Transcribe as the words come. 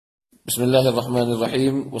بسم الله الرحمن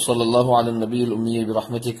الرحيم وصلى الله على النبي الأمي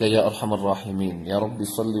برحمتك يا أرحم الراحمين يا رب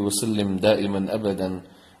صل وسلم دائما أبدا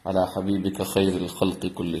على حبيبك خير الخلق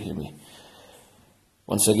كلهم.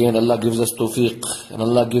 Once again, Allah gives us tawfiq and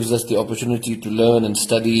Allah gives us the opportunity to learn and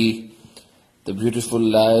study the beautiful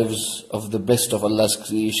lives of the best of Allah's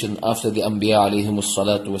creation after the Anbiya alayhimus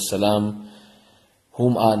salatu wassalam,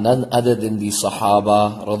 whom are none other than the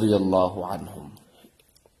Sahaba radiyallahu anhum.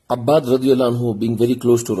 Abbad radiyallahu anhu, being very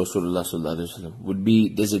close to Rasulullah sallallahu alaihi wasallam, would be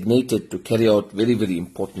designated to carry out very, very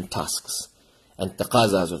important tasks and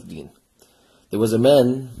taqazas of deen. There was a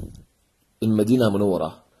man in Medina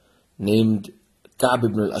Munawwara named Ka'b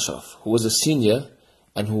ibn al-Ashraf, who was a senior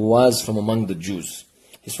and who was from among the Jews.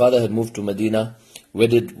 His father had moved to Medina,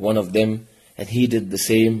 wedded one of them, and he did the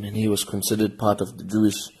same, and he was considered part of the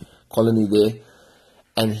Jewish colony there.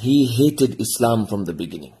 And he hated Islam from the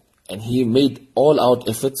beginning. And he made all-out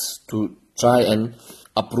efforts to try and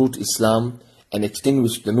uproot Islam and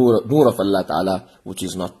extinguish the nur of Allah Ta'ala, which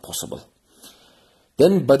is not possible.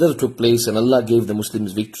 Then Badr took place and Allah gave the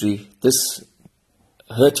Muslims victory. This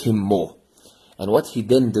hurt him more. And what he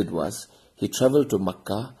then did was, he traveled to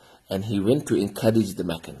Makkah and he went to encourage the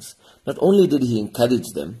Meccans. Not only did he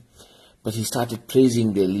encourage them, but he started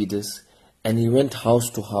praising their leaders, and he went house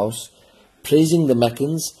to house, praising the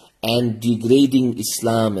Meccans and degrading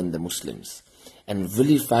Islam and the Muslims, and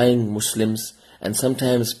vilifying Muslims, and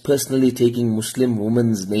sometimes personally taking Muslim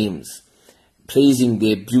women's names, praising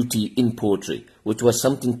their beauty in poetry, which was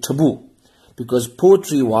something taboo, because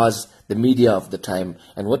poetry was the media of the time,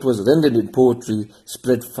 and what was rendered in poetry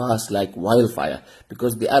spread fast like wildfire,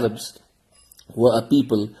 because the Arabs were a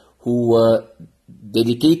people who were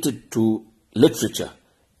dedicated to literature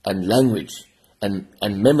and language and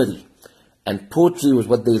memory. And poetry was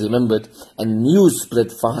what they remembered, and news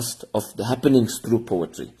spread fast of the happenings through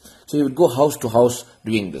poetry. So he would go house to house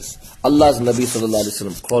doing this. Allah's Nabi sallallahu alaihi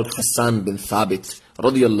wasallam called Hassan bin Thabit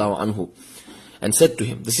radiyallahu anhu and said to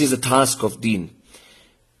him, this is a task of deen.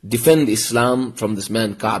 Defend Islam from this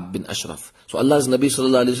man Ka'b bin Ashraf. So Allah's Nabi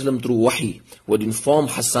sallallahu alaihi wasallam through wahi would inform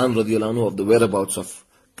Hassan radiyallahu anhu of the whereabouts of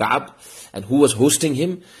Ka'b and who was hosting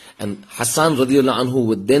him, and Hassan radiyallahu anhu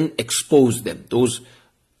would then expose them, those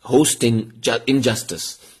hosting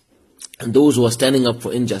injustice and those who are standing up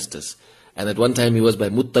for injustice. And at one time he was by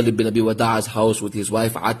Muttalib bin Abi Wada'a's house with his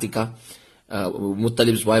wife Atika.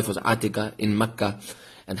 Muttalib's wife was Atika in Makkah,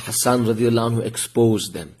 and Hassan radiallahu anhu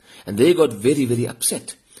exposed them, and they got very, very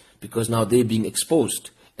upset because now they're being exposed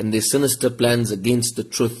and their sinister plans against the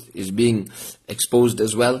truth is being exposed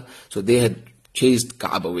as well. So they had chased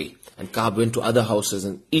Ka'b away, and Ka'b went to other houses,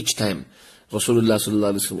 and each time Rasulullah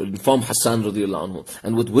sallallahu alaihi wasallam would inform Hassan radiyallahu anhu,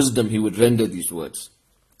 and with wisdom he would render these words.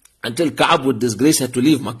 Until Ka'b with disgrace had to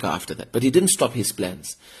leave Makkah after that. But he didn't stop his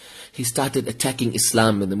plans. He started attacking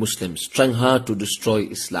Islam and the Muslims, trying hard to destroy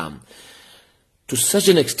Islam, to such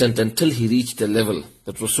an extent until he reached a level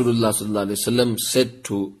that Rasulullah sallallahu alaihi wasallam said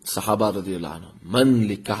to Sahaba radiyallahu anhu, Man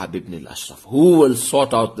li Ka'b ibn al-Ashraf, who will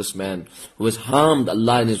sort out this man who has harmed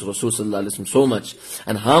Allah and his Rasul sallallahu alaihi wasallam so much,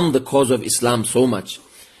 and harmed the cause of Islam so much.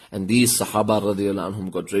 And these Sahaba radiyallahu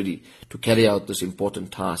anhum got ready to carry out this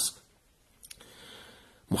important task.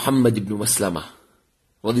 Muhammad ibn Maslama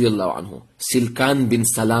radiyallahu anhu, Silkan bin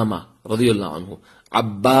Salama radiyallahu anhu,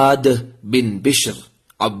 Abbad bin Bishr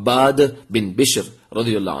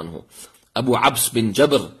radiyallahu anhu, Abu Abs bin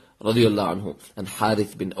Jabr radiyallahu anhu, and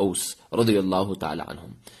Harith bin Aus radiyallahu ta'ala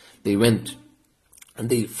anhum. They went and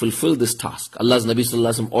they fulfilled this task. Allah's Nabi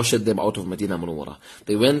sallallahu alaihi wasallam ushered them out of Medina Munawwara.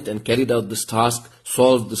 They went and carried out this task,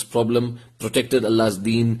 solved this problem, protected Allah's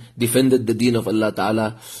deen, defended the deen of Allah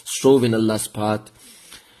Ta'ala, strove in Allah's path.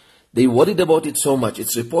 They worried about it so much.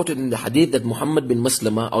 It's reported in the hadith that Muhammad bin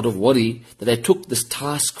Maslama, out of worry that I took this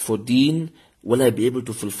task for deen, will I be able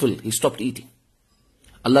to fulfill? He stopped eating.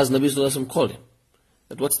 Allah's Nabi sallallahu alaihi wasallam called him.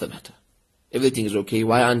 That what's the matter? Everything is okay.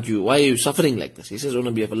 Why are you suffering like this? He says, Oh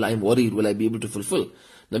Nabi of Allah, I'm worried. Will I be able to fulfill?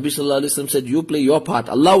 Nabi sallallahu alaihi wasallam said, you play your part.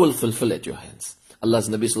 Allah will fulfill at your hands. Allah's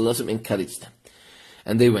Nabi sallallahu alaihi wasallam encouraged them.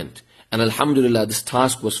 And they went. And alhamdulillah, this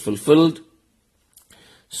task was fulfilled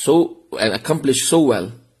and accomplished so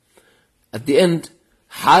well. At the end,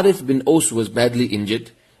 Harith bin Aus was badly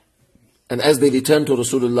injured. And as they returned to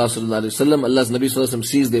Rasulullah sallallahu alaihi wasallam, Allah's Nabi sallallahu alaihi wasallam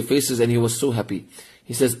sees their faces and he was so happy.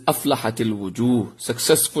 He says, Aflahatil wujuh,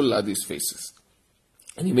 successful are these faces.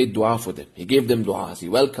 And he made dua for them. He gave them duas. He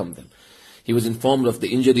welcomed them. He was informed of the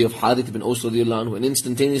injury of Harith bin Aus radiyallahu anhu, and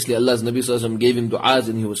instantaneously Allah's Nabi sallallahu alaihi wasallam gave him duas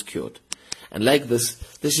and he was cured. And like this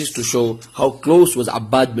is to show how close was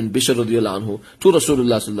Abbad bin Bishr radiyallahu anhu to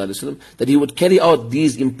Rasulullah sallallahu alaihi wasallam, that he would carry out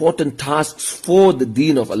these important tasks for the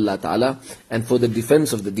deen of Allah Ta'ala and for the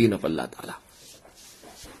defense of the deen of Allah Ta'ala.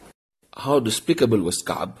 how despicable was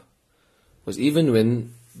Ka'b was even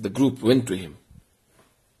when the group went to him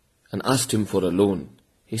and asked him for a loan.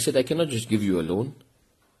 He said, I cannot just give you a loan.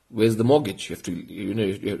 Where's the mortgage? You have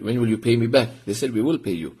to, when will you pay me back? They said, we will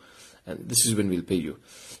pay you. And this is when we'll pay you.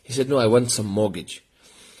 He said, no, I want some mortgage.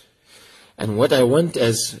 And what I want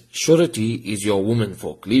as surety is your women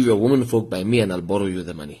folk. Leave your women folk by me and I'll borrow you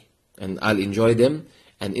the money. And I'll enjoy them.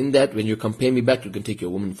 And in that, when you come pay me back, you can take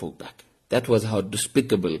your women folk back. That was how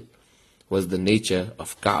despicable was the nature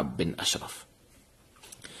of Ka'b bin Ashraf.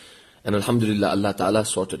 And alhamdulillah, Allah Ta'ala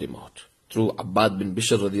sorted him out through Abbad bin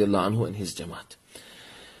Bishr radiallahu anhu and his Jamaat.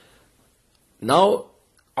 Now,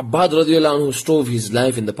 Abbad radiallahu anhu strove his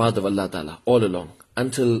life in the path of Allah Ta'ala all along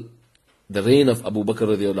until the reign of Abu Bakr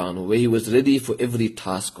radiallahu anhu, where he was ready for every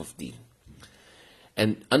task of deen.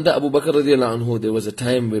 And under Abu Bakr radiallahu anhu, there was a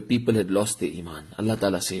time where people had lost their iman. Allah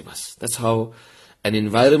Ta'ala save us. That's how an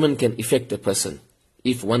environment can affect a person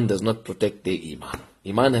if one does not protect their iman.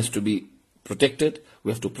 Iman has to be protected.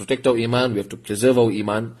 We have to protect our iman. We have to preserve our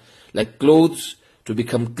iman. Like clothes, to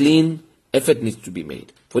become clean, effort needs to be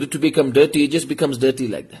made. For it to become dirty, it just becomes dirty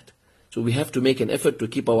like that. So we have to make an effort to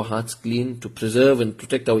keep our hearts clean, to preserve and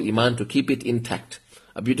protect our iman, to keep it intact.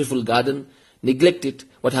 A beautiful garden, neglect it.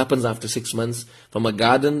 What happens after 6 months? From a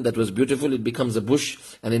garden that was beautiful, it becomes a bush,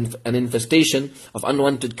 an infestation of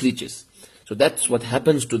unwanted creatures. So that's what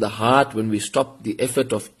happens to the heart when we stop the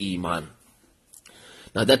effort of iman.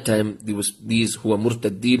 Now that time, there was these who were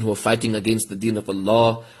murtaddeen, who were fighting against the deen of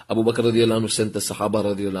Allah. Abu Bakr radiallahu anhu sent the Sahaba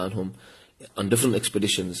radiallahu anhum on different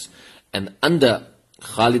expeditions. And under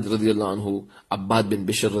Khalid radiallahu anhu, Abbad bin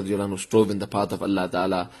Bishr radiallahu anhu strove in the path of Allah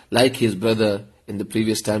Ta'ala. Like his brother, in the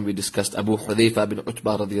previous time we discussed Abu Hudayfa bin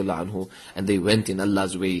Utbah radiallahu anhu. And they went in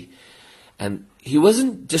Allah's way. And he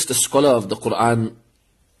wasn't just a scholar of the Quran,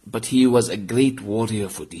 but he was a great warrior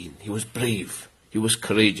for deen. He was brave. He was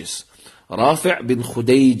courageous. Rafi' bin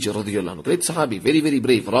Khudayj radiallahu anhu, great Sahabi, very, very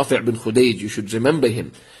brave. Rafi' bin Khudayj, you should remember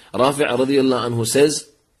him. Rafi' radiallahu anhu says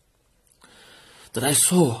that I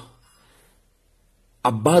saw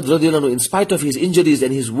Abbad radiallahu anhu, in spite of his injuries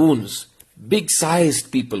and his wounds,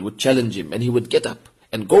 big-sized people would challenge him and he would get up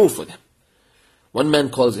and go for them. One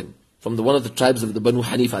man calls him from one of the tribes of the Banu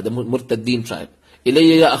Hanifa, the Murtaddeen tribe.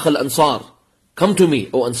 Ilayya ya akhal Ansar, come to me,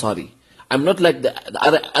 O Ansari. I'm not like the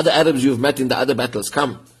other Arabs you've met in the other battles,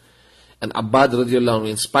 come. And Abbad radiallahu anhu,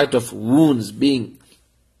 in spite of wounds being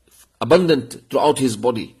abundant throughout his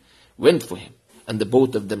body, went for him. And the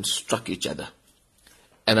both of them struck each other.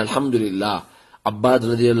 And alhamdulillah, Abbad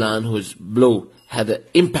radiallahu anhu's blow had an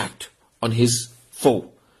impact on his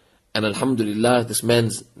foe. And alhamdulillah, this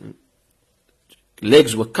man's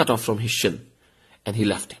legs were cut off from his shin. And he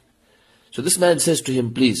left him. So this man says to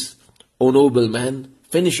him, please, O noble man,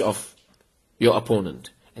 finish off your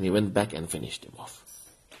opponent. And he went back and finished him off.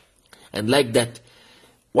 And like that,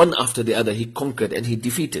 one after the other, he conquered and he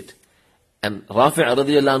defeated. And Rafi'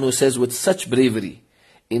 radiallahu anhu says, with such bravery,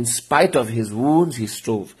 in spite of his wounds, he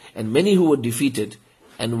strove. And many who were defeated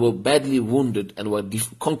and were badly wounded and were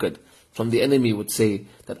conquered from the enemy would say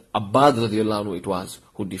that Abbad radiallahu anhu it was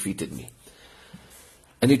who defeated me.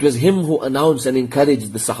 And it was him who announced and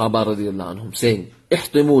encouraged the Sahaba radiallahu anhum, saying,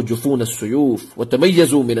 احتموا جفون السيوف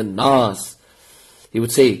وتميزوا من الناس. He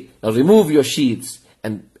would say, now remove your sheaths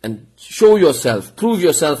and show yourself, prove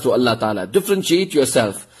yourself to Allah Ta'ala, differentiate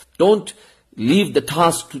yourself. Don't leave the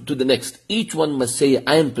task to the next. Each one must say,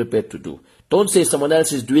 I am prepared to do. Don't say someone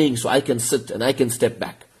else is doing so I can sit and I can step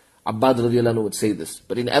back. Abbad radiallahu anhu would say this.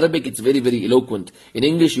 But in Arabic it's very, very eloquent. In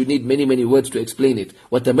English you need many, many words to explain it.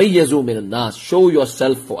 وَتَمَيَّزُوا مِنَ النَّاسِ. Show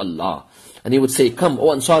yourself for Allah. And he would say, come,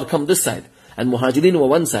 O Ansar, come this side. And Muhajirin were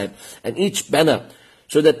one side. And each banner,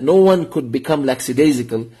 so that no one could become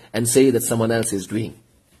lackadaisical and say that someone else is doing.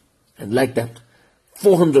 And like that,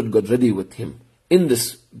 400 got ready with him in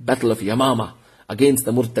this battle of Yamama against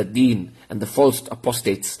the Murtaddeen and the false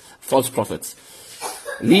apostates, false prophets.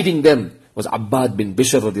 Leading them was Abbad bin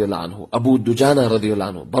Bishr radiallahu anhu, Abu Dujana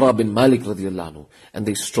radiallahu anhu, Bara bin Malik radiallahu anhu. And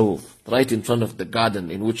they strove right in front of the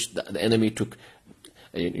garden in which the enemy took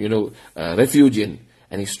refuge in.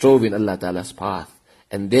 And he strove in Allah Ta'ala's path.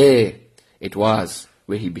 And there it was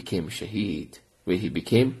where he became shaheed. Where he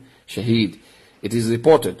became shaheed. It is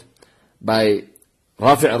reported by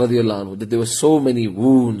Rafi' radiallahu anhu that there were so many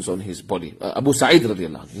wounds on his body. Abu Sa'id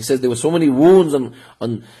radiallahu anhu, he says there were so many wounds on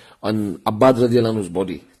Abbad radiallahu anhu's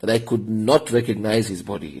body that I could not recognize his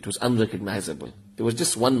body. It was unrecognizable. There was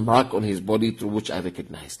just one mark on his body through which I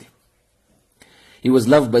recognized him. He was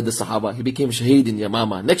loved by the Sahaba. He became shaheed in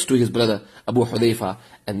Yamama, next to his brother Abu Hudayfa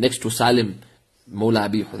and next to Salim, Mawla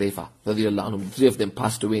Abi Hudayfa radiallahu anhu. The three of them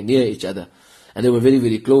passed away near each other. And they were very,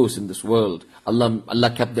 very close in this world.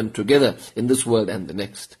 Allah kept them together in this world and the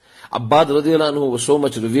next. Abbad radiallahu anhu was so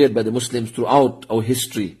much revered by the Muslims throughout our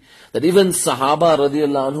history that even Sahaba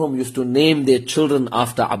radiallahu anhum used to name their children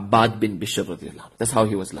after Abbad bin Bishr radiallahu anhu. That's how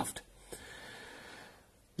he was loved.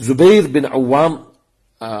 Zubayr bin Awam,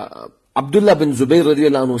 Abdullah bin Zubayr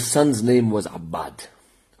radiallahu anhu's son's name was Abbad.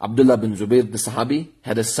 Abdullah bin Zubayr, the Sahabi,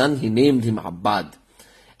 had a son, he named him Abbad.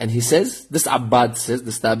 And he says, this Abbad says,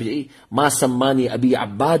 this Tabi'i, Ma sammani abi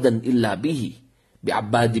Abbadan illa bihi, bi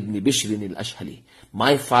Abbad ibn Bishrin al-Ashhali.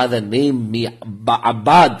 My father named me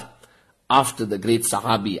Abbad after the great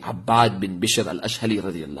Sahabi, Abbad bin Bishr al-Ashhali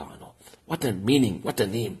radiallahu anhu. What a meaning, what a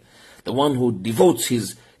name. The one who devotes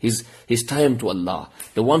his time to Allah.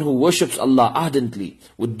 The one who worships Allah ardently,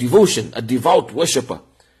 with devotion, a devout worshipper.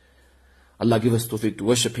 Allah give us tawfiq to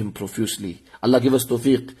worship Him profusely. Allah give us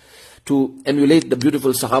tawfiq to emulate the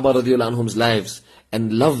beautiful Sahaba radiallahu anhum's lives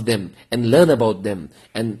and love them and learn about them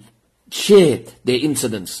and share their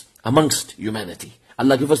incidents amongst humanity.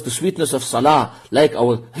 Allah give us the sweetness of salah like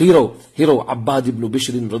our hero Abbad ibn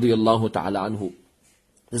Bishr radiallahu ta'ala anhu.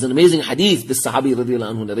 There's an amazing hadith this Sahabi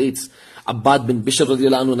radiallahu anhu narrates. Abbad bin Bishr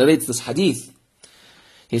radiallahu anhu narrates this hadith.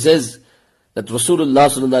 He says that Rasulullah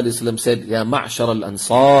sallallahu alayhi wa sallam said, Ya ma'shar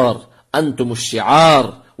al-ansar, antum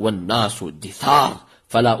al-shi'ar, wal-nasu dithar,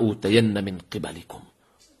 fala utayanna min qibalikum.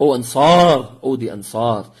 O Ansar, O the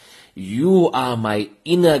Ansar, you are my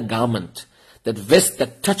inner garment, that vest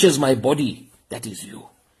that touches my body, that is you.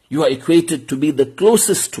 You are equated to be the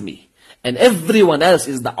closest to me. And everyone else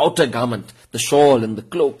is the outer garment, the shawl and the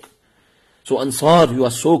cloak. So Ansar, you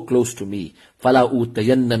are so close to me. فَلَا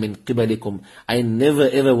أُوتَيَنَّ مِنْ قِبَلِكُمْ. I never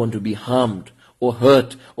ever want to be harmed or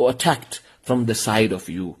hurt or attacked from the side of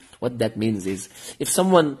you. What that means is, if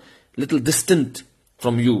someone little distant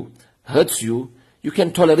from you hurts you, you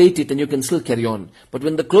can tolerate it and you can still carry on. But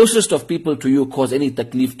when the closest of people to you cause any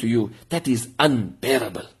taklif to you, that is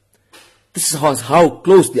unbearable. This is how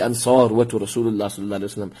close the Ansar were to Rasulullah sallallahu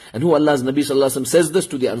alaihi wasallam. And who Allah's Nabi sallallahu alaihi wasallam says this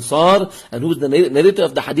to the Ansar, and who is the narrator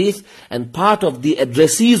of the hadith, and part of the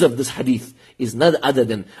addressees of this hadith is none other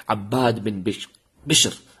than Abbad bin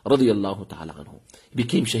Bishr radiyallahu ta'ala anhu. He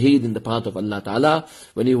became shaheed in the path of Allah ta'ala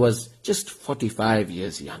when he was just 45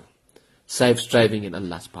 years young, striving in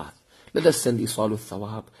Allah's path. Let us send Isalu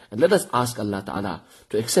Thawab, and let us ask Allah ta'ala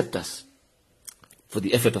to accept us for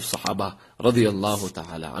the effort of Sahaba radiyallahu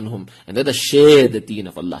ta'ala anhum, and let us share the deen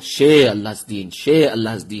of Allah, share Allah's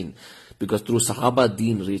deen, because through Sahaba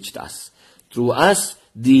deen reached us. Through us,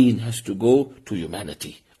 deen has to go to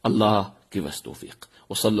humanity. Allah give us tawfiq.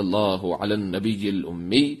 وصلى الله على النبي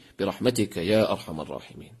الأمي برحمتك يا أرحم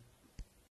الراحمين.